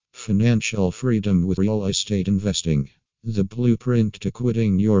Financial freedom with real estate investing. The blueprint to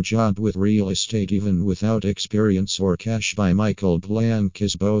quitting your job with real estate even without experience or cash by Michael Blank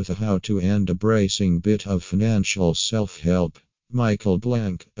is both a how-to and a bracing bit of financial self-help. Michael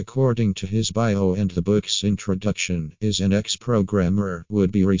Blank, according to his bio and the book's introduction, is an ex-programmer,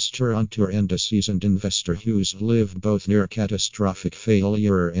 would-be restaurateur and a seasoned investor who's lived both near catastrophic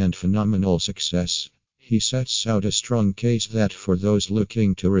failure and phenomenal success. He sets out a strong case that for those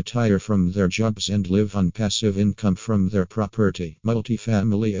looking to retire from their jobs and live on passive income from their property,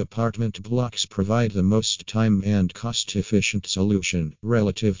 multifamily apartment blocks provide the most time and cost-efficient solution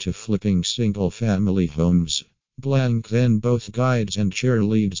relative to flipping single-family homes. Blank then both guides and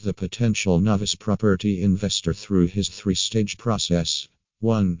cheerleads the potential novice property investor through his three-stage process.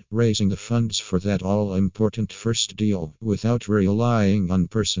 1. Raising the funds for that all-important first deal without relying on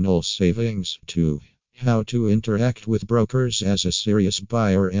personal savings. 2. How to interact with brokers as a serious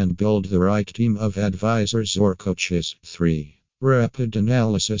buyer and build the right team of advisors or coaches. 3. Rapid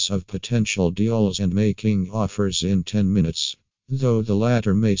analysis of potential deals and making offers in 10 minutes. Though the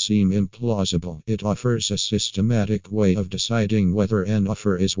latter may seem implausible, it offers a systematic way of deciding whether an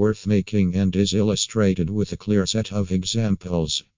offer is worth making and is illustrated with a clear set of examples.